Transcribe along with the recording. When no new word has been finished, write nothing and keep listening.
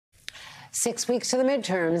6 weeks to the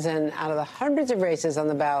midterms, and out of the hundreds of races on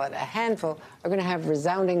the ballot, a handful are going to have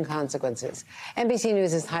resounding consequences. NBC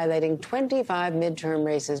News is highlighting 25 midterm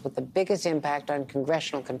races with the biggest impact on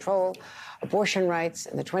congressional control, abortion rights,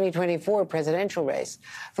 and the 2024 presidential race.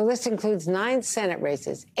 The list includes 9 Senate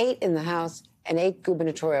races, 8 in the House, and 8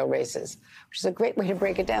 gubernatorial races, which is a great way to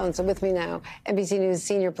break it down. So with me now, NBC News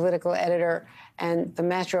senior political editor and the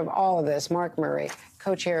master of all of this, Mark Murray,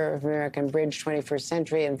 co-chair of American Bridge 21st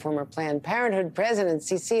Century and former Planned Parenthood president,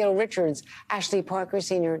 Cecile Richards, Ashley Parker,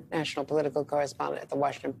 senior national political correspondent at The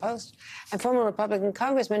Washington Post, and former Republican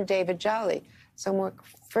Congressman David Jolly. So, Mark,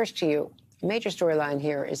 first to you. A major storyline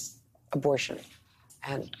here is abortion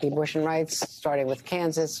and the abortion rights, starting with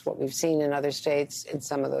Kansas, what we've seen in other states in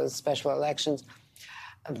some of those special elections.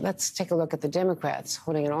 Let's take a look at the Democrats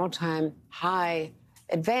holding an all-time high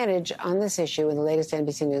advantage on this issue in the latest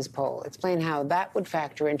NBC News poll. Explain how that would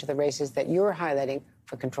factor into the races that you're highlighting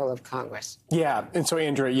for control of Congress. Yeah. And so,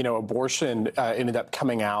 Andrea, abortion ended up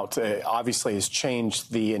coming out, obviously has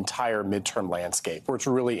changed the entire midterm landscape, which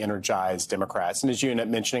really energized Democrats. And as you ended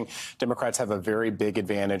up mentioning, Democrats have a very big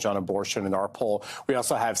advantage on abortion in our poll. We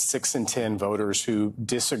also have 6 in 10 voters who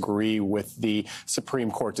disagree with the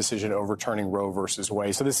Supreme Court decision overturning Roe versus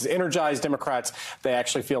Wade. So this has energized Democrats. They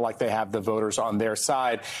actually feel like they have the voters on their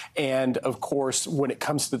side. And of course, when it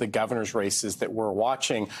comes to the governor's races that we're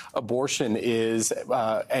watching, abortion is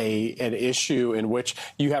an issue in which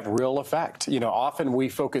you have real effect. Often we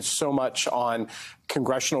focus so much on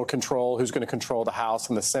congressional control, who's going to control the House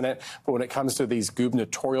and the Senate. But when it comes to these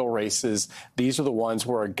gubernatorial races, these are the ones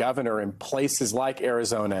where a governor in places like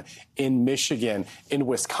Arizona, in Michigan, in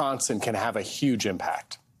Wisconsin can have a huge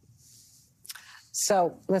impact.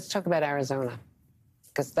 So let's talk about Arizona,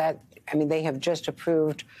 because they have just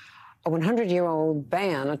approved a 100-year-old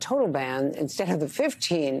ban, a total ban, instead of the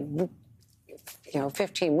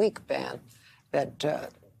 15-week ban that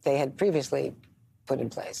they had previously put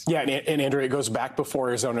in place. Yeah, and Andrea, it goes back before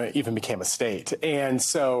Arizona even became a state. And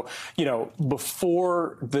so,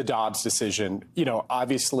 before the Dobbs decision,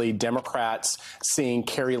 obviously Democrats seeing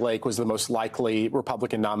Kari Lake was the most likely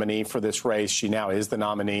Republican nominee for this race. She now is the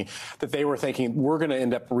nominee. That they were thinking, we're going to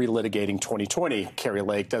end up relitigating 2020. Kari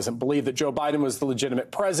Lake doesn't believe that Joe Biden was the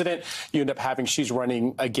legitimate president. You end up she's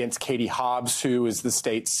running against Katie Hobbs, who is the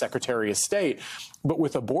state's Secretary of State. But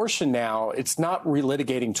with abortion now, it's not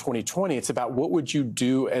relitigating 2020. It's about what would you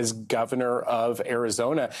do as governor of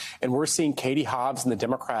Arizona? And we're seeing Katie Hobbs and the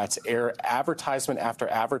Democrats air advertisement after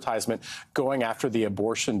advertisement going after the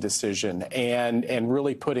abortion decision and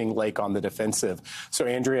really putting Lake on the defensive. So,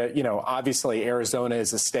 Andrea, obviously Arizona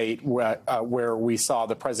is a state where we saw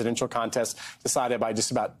the presidential contest decided by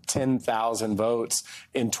just about 10,000 votes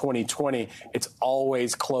in 2020. It's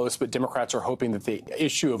always close, but Democrats are hoping that the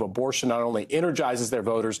issue of abortion not only energizes their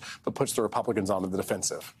voters, but puts the Republicans on the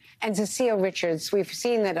defensive. And Cecile Richards, we've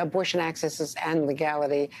seen that abortion access and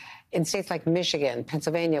legality in states like Michigan,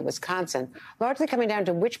 Pennsylvania, Wisconsin, largely coming down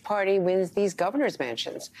to which party wins these governor's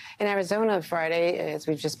mansions. In Arizona Friday, as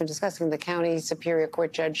we've just been discussing, the county Superior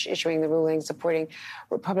Court judge issuing the ruling supporting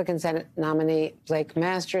Republican Senate nominee Blake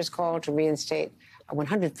Masters' call to reinstate a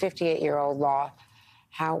 158-year-old law.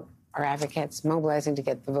 How are advocates mobilizing to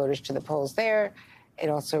get the voters to the polls there? It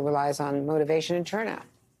also relies on motivation and turnout.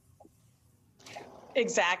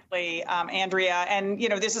 Exactly, Andrea. And,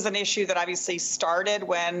 this is an issue that obviously started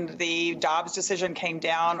when the Dobbs decision came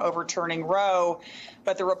down overturning Roe.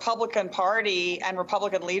 But the Republican Party and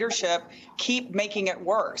Republican leadership keep making it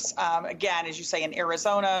worse. Again, as you say, in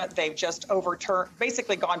Arizona, they've just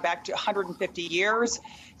basically gone back to 150 years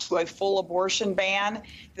to a full abortion ban.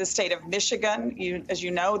 The state of Michigan, as you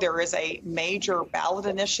know, there is a major ballot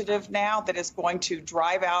initiative now that is going to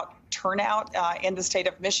drive out turnout in the state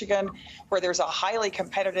of Michigan, where there's a highly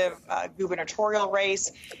competitive gubernatorial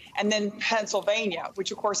race. And then Pennsylvania,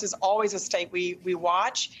 which, of course, is always a state we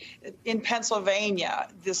watch. In Pennsylvania,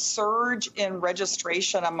 the surge in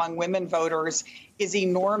registration among women voters is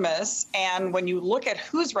enormous. And when you look at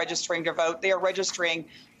who's registering to vote, they are registering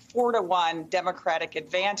 4-to-1 Democratic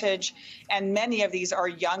advantage, and many of these are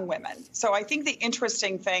young women. So I think the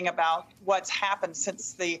interesting thing about what's happened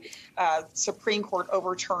since the Supreme Court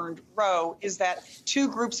overturned Roe is that 2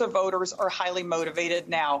 groups of voters are highly motivated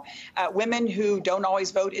now. Women who don't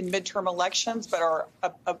always vote in midterm elections but are,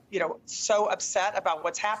 so upset about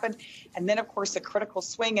what's happened. And then, of course, the critical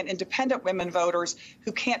swing and independent women voters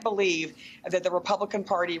who can't believe that the Republican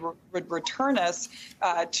Party would return us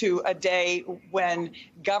to a day when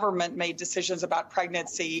government made decisions about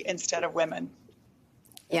pregnancy instead of women.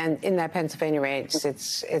 Yeah, and in that Pennsylvania race,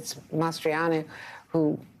 it's Mastriano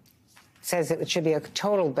who says it should be a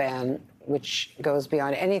total ban, which goes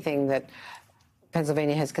beyond anything that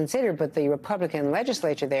Pennsylvania has considered, but the Republican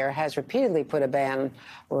legislature there has repeatedly put a ban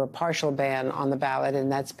or a partial ban on the ballot,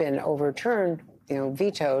 and that's been overturned,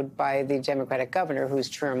 vetoed by the Democratic governor, who's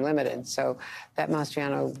term limited. So that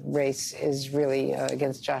Mastriano race is really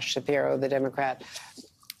against Josh Shapiro, the Democrat,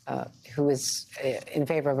 who is in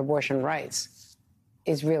favor of abortion rights,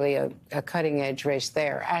 is really a cutting-edge race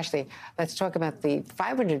there. Ashley, let's talk about the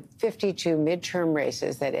 552 midterm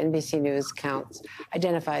races that NBC News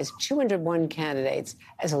identifies 201 candidates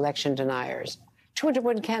as election deniers.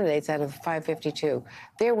 201 candidates out of 552.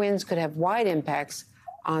 Their wins could have wide impacts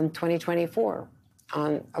on 2024,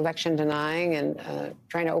 on election denying and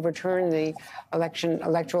trying to overturn the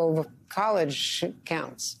electoral college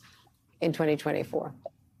counts in 2024.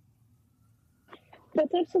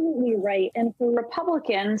 That's absolutely right. And for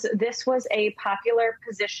Republicans, this was a popular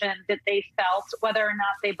position that they felt, whether or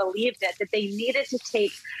not they believed it, that they needed to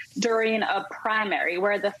take during a primary,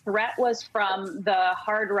 where the threat was from the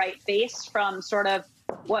hard right base, from sort of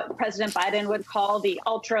what President Biden would call the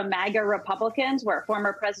ultra MAGA Republicans, where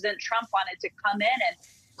former President Trump wanted to come in and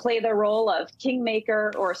play the role of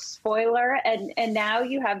kingmaker or spoiler. And now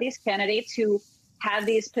you have these candidates who have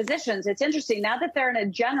these positions. It's interesting, now that they're in a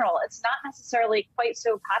general, it's not necessarily quite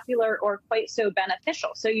so popular or quite so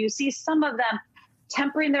beneficial. So you see some of them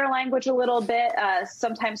tempering their language a little bit,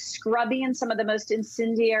 sometimes scrubbing some of the most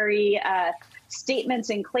incendiary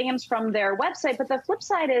statements and claims from their website. But the flip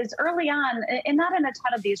side is, early on, and not in a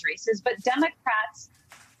ton of these races, but Democrats,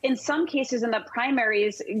 in some cases in the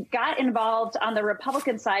primaries, got involved on the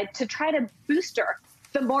Republican side to try to booster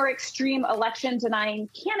the more extreme election-denying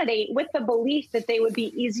candidate, with the belief that they would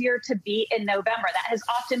be easier to beat in November. That has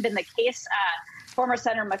often been the case. Former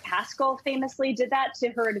Senator McCaskill famously did that to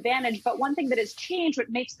her advantage. But one thing that has changed, what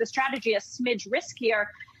makes the strategy a smidge riskier,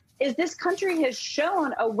 is this country has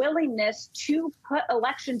shown a willingness to put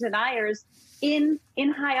election deniers in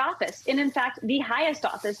high office, in fact, the highest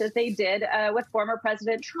office, as they did with former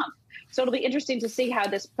President Trump. So it'll be interesting to see how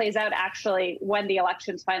this plays out, actually, when the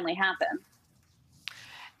elections finally happen.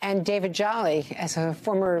 And David Jolly, as a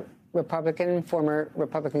former Republican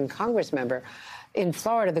Congress member, in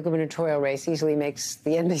Florida, the gubernatorial race easily makes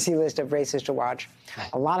the NBC list of races to watch.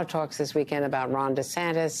 A lot of talks this weekend about Ron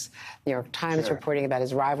DeSantis. New York Times reporting about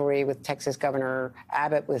his rivalry with Texas Governor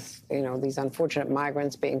Abbott, with these unfortunate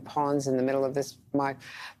migrants being pawns in the middle of this.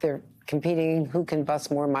 They're competing who can bus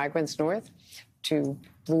more migrants north to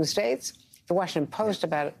blue states. The Washington Post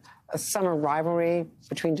about a summer rivalry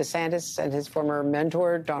between DeSantis and his former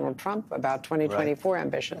mentor, Donald Trump, about 2024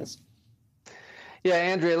 ambitions. Yeah,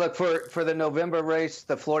 Andrea, look, for the November race,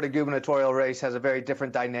 the Florida gubernatorial race has a very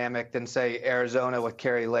different dynamic than, say, Arizona with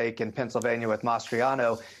Kari Lake and Pennsylvania with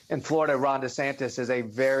Mastriano. In Florida, Ron DeSantis is a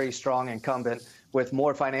very strong incumbent with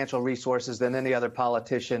more financial resources than any other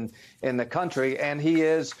politician in the country, and he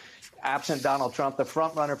is, absent Donald Trump, the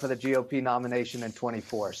front runner for the GOP nomination in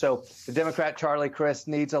 24. So the Democrat Charlie Crist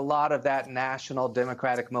needs a lot of that national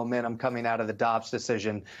Democratic momentum coming out of the Dobbs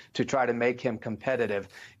decision to try to make him competitive.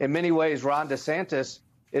 In many ways, Ron DeSantis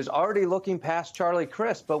is already looking past Charlie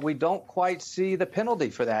Crist, but we don't quite see the penalty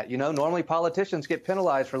for that. Normally politicians get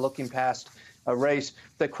penalized for looking past a race.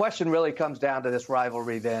 The question really comes down to this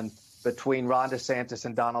rivalry then between Ron DeSantis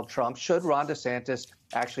and Donald Trump. Should Ron DeSantis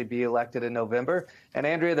actually be elected in November? And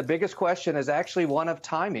Andrea, the biggest question is actually one of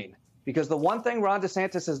timing, because the one thing Ron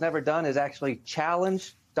DeSantis has never done is actually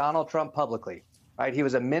challenge Donald Trump publicly, right? He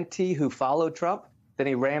was a mentee who followed Trump, then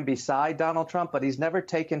he ran beside Donald Trump, but he's never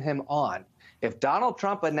taken him on. If Donald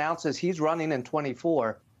Trump announces he's running in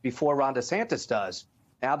 24 before Ron DeSantis does,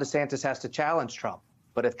 now DeSantis has to challenge Trump.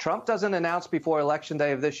 But if Trump doesn't announce before Election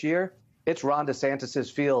Day of this year, it's Ron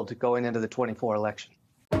DeSantis' field going into the 24 election.